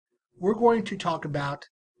we're going to talk about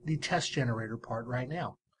the test generator part right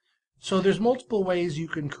now. So there's multiple ways you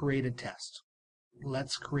can create a test.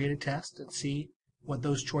 Let's create a test and see what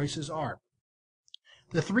those choices are.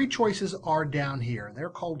 The three choices are down here. They're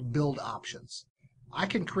called build options. I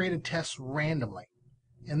can create a test randomly.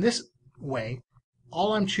 In this way,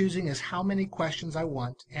 all I'm choosing is how many questions I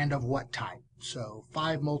want and of what type. So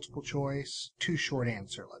 5 multiple choice, 2 short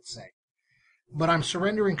answer, let's say. But I'm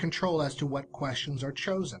surrendering control as to what questions are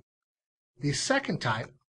chosen. The second type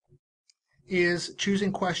is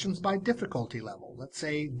choosing questions by difficulty level, let's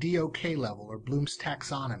say DOK level or Bloom's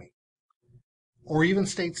taxonomy, or even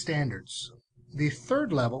state standards. The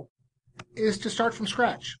third level is to start from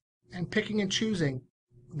scratch and picking and choosing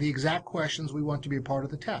the exact questions we want to be a part of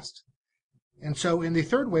the test. And so in the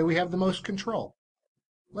third way, we have the most control.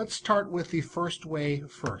 Let's start with the first way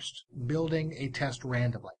first, building a test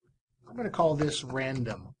randomly. I'm going to call this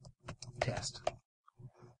random test.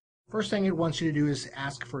 First thing it wants you to do is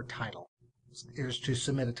ask for a title, is to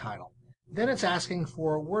submit a title. Then it's asking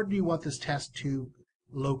for where do you want this test to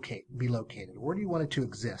be located? Where do you want it to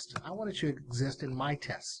exist? I want it to exist in my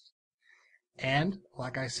test. And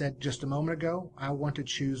like I said just a moment ago, I want to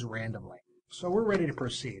choose randomly. So we're ready to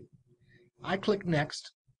proceed. I click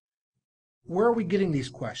Next. Where are we getting these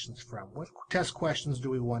questions from? What test questions do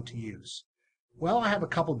we want to use? Well, I have a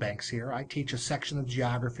couple banks here. I teach a section of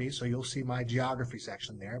geography, so you'll see my geography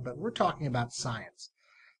section there, but we're talking about science.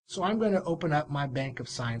 So I'm going to open up my bank of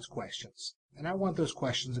science questions, and I want those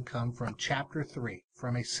questions to come from Chapter 3,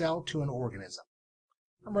 from a cell to an organism.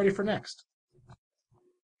 I'm ready for Next.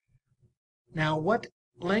 Now, what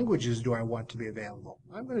languages do I want to be available?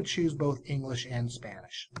 I'm going to choose both English and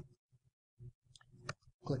Spanish.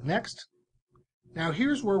 Click Next. Now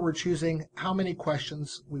here's where we're choosing how many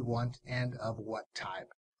questions we want and of what type.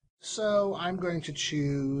 So I'm going to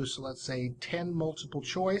choose, let's say, 10 multiple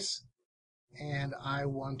choice, and I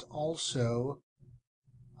want also,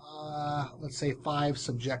 let's say, 5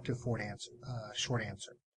 subjective short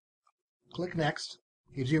answer. Click Next.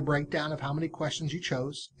 Gives you a breakdown of how many questions you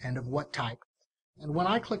chose and of what type. And when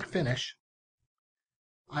I click Finish,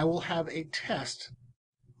 I will have a test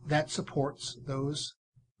that supports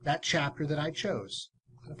that chapter that I chose.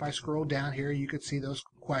 And if I scroll down here, you could see those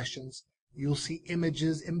questions. You'll see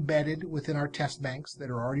images embedded within our test banks that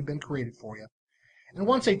have already been created for you. And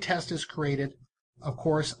once a test is created, of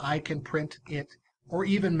course, I can print it or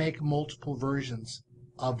even make multiple versions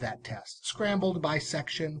of that test. Scrambled by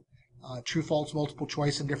section, true, false, multiple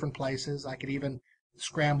choice in different places. I could even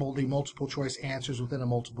scramble the multiple choice answers within a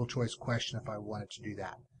multiple choice question if I wanted to do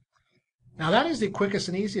that. Now that is the quickest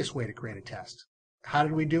and easiest way to create a test. How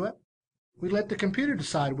did we do it? We let the computer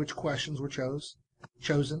decide which questions were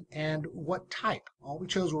chosen and what type. All we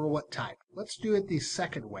chose were what type. Let's do it the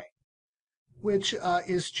second way, which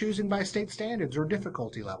is choosing by state standards or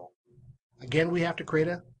difficulty level. Again, we have to create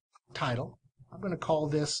a title. I'm going to call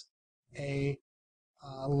this a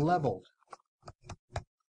leveled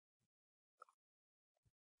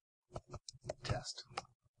test.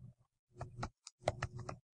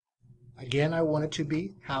 Again, I want it to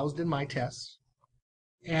be housed in my tests.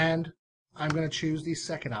 And I'm going to choose the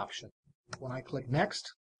second option. When I click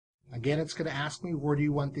Next, again, it's going to ask me where do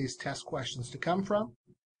you want these test questions to come from.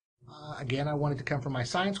 Again, I want it to come from my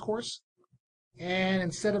science course. And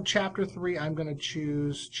instead of Chapter 3, I'm going to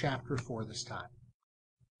choose Chapter 4 this time.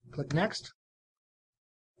 Click Next.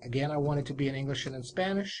 Again, I want it to be in English and in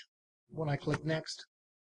Spanish. When I click Next,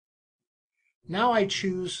 now I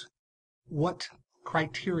choose what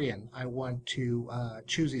criterion I want to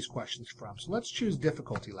choose these questions from. So let's choose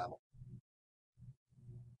difficulty level.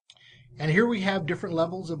 And here we have different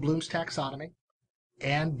levels of Bloom's taxonomy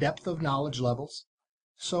and depth of knowledge levels.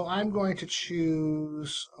 So I'm going to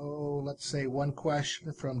choose, let's say 1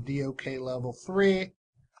 question from DOK level 3,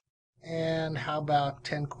 and how about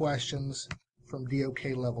 10 questions from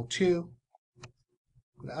DOK level 2.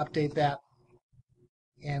 I'm going to update that,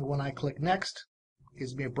 and when I click Next, it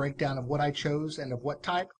gives me a breakdown of what I chose and of what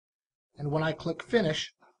type. And when I click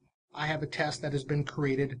Finish, I have a test that has been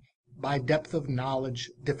created by depth of knowledge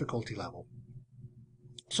difficulty level.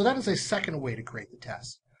 So that is a second way to create the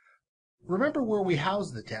test. Remember where we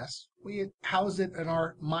house the test. We house it in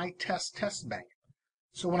our My Test test bank.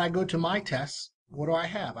 So when I go to My Tests, what do I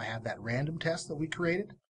have? I have that random test that we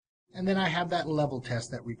created, and then I have that level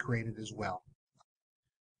test that we created as well.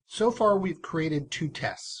 So far we've created 2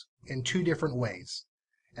 tests in 2 different ways,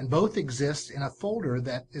 and both exist in a folder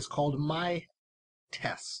that is called My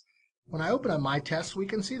Tests. When I open up My Tests, we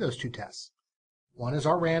can see those 2 tests. One is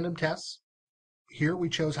our random tests. Here we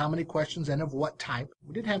chose how many questions and of what type.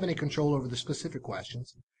 We didn't have any control over the specific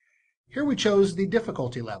questions. Here we chose the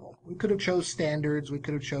difficulty level. We could have chose standards, we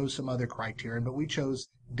could have chose some other criterion, but we chose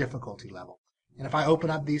difficulty level. And if I open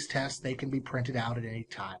up these tests, they can be printed out at any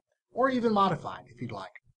time, or even modified if you'd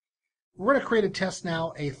like. We're going to create a test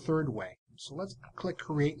now a third way. So let's click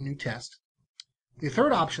Create New Test. The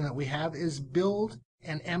third option that we have is Build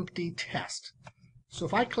an Empty Test. So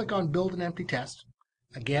if I click on Build an Empty Test,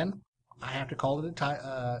 again, I have to call it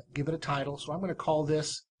give it a title. So I'm going to call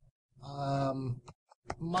this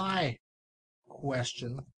My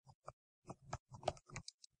Question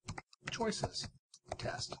Choices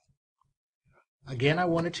Test. Again, I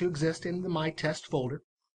want it to exist in the My Test folder,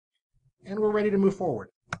 and we're ready to move forward.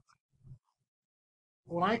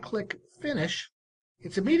 When I click Finish,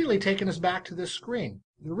 it's immediately taken us back to this screen.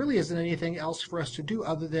 There really isn't anything else for us to do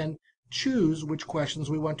other than choose which questions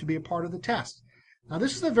we want to be a part of the test. Now,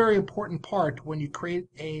 this is a very important part when you create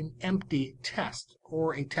an empty test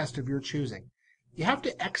or a test of your choosing. You have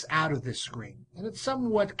to X out of this screen, and it's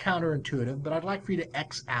somewhat counterintuitive, but I'd like for you to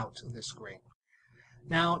X out of this screen.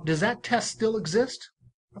 Now, does that test still exist?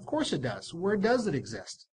 Of course it does. Where does it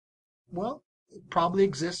exist? Well, it probably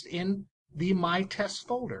exists in the My Test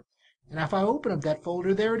folder. And if I open up that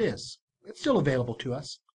folder, there it is. It's still available to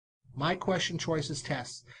us. My Question Choices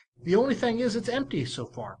Tests. The only thing is it's empty so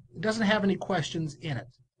far. It doesn't have any questions in it.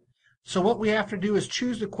 So what we have to do is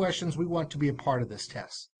choose the questions we want to be a part of this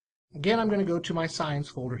test. Again, I'm going to go to my Science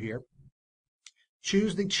folder here.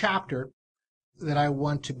 Choose the chapter that I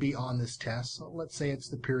want to be on this test. So let's say it's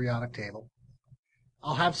the periodic table.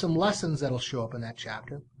 I'll have some lessons that'll show up in that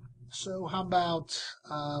chapter. So how about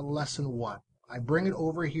lesson 1? I bring it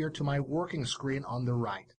over here to my working screen on the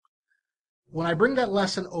right. When I bring that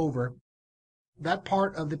lesson over, that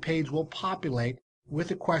part of the page will populate with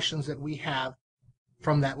the questions that we have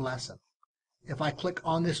from that lesson. If I click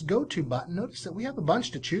on this Go To button, notice that we have a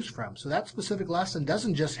bunch to choose from. So that specific lesson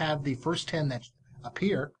doesn't just have the first 10 that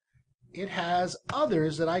appear. It has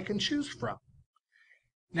others that I can choose from.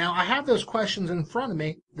 Now, I have those questions in front of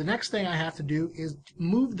me. The next thing I have to do is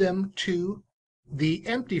move them to the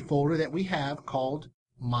empty folder that we have called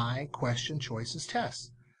My Question Choices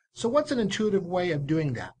Tests. So what's an intuitive way of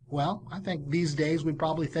doing that? Well, I think these days we'd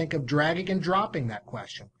probably think of dragging and dropping that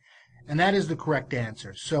question. And that is the correct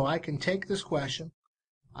answer. So I can take this question,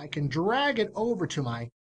 I can drag it over to my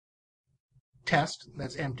test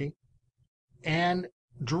that's empty, and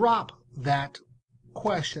drop that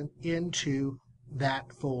question into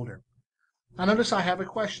that folder. Now notice I have a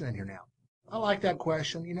question in here now. I like that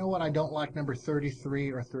question. You know what? I don't like number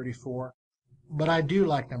 33 or 34, but I do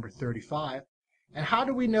like number 35. And how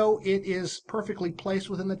do we know it is perfectly placed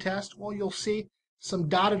within the test? Well, you'll see some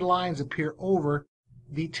dotted lines appear over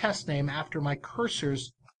the test name after my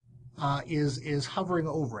cursors is hovering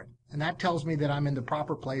over it. And that tells me that I'm in the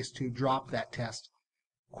proper place to drop that test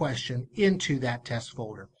question into that test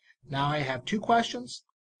folder. Now I have 2 questions.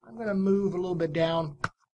 I'm going to move a little bit down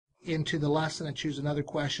into the lesson and choose another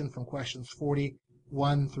question from questions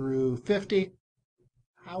 41 through 50.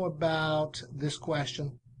 How about this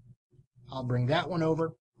question? I'll bring that one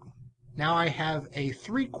over. Now I have a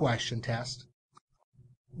 3-question test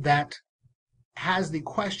that has the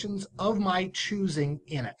questions of my choosing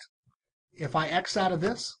in it. If I X out of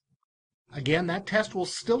this, again, that test will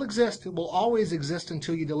still exist. It will always exist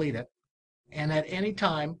until you delete it. And at any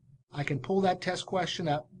time, I can pull that test question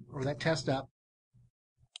up, or that test up,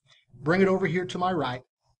 bring it over here to my right,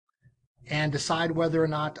 and decide whether or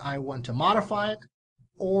not I want to modify it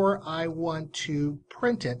or I want to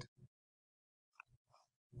print it,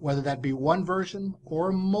 whether that be one version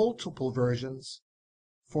or multiple versions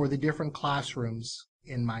for the different classrooms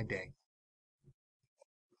in my day.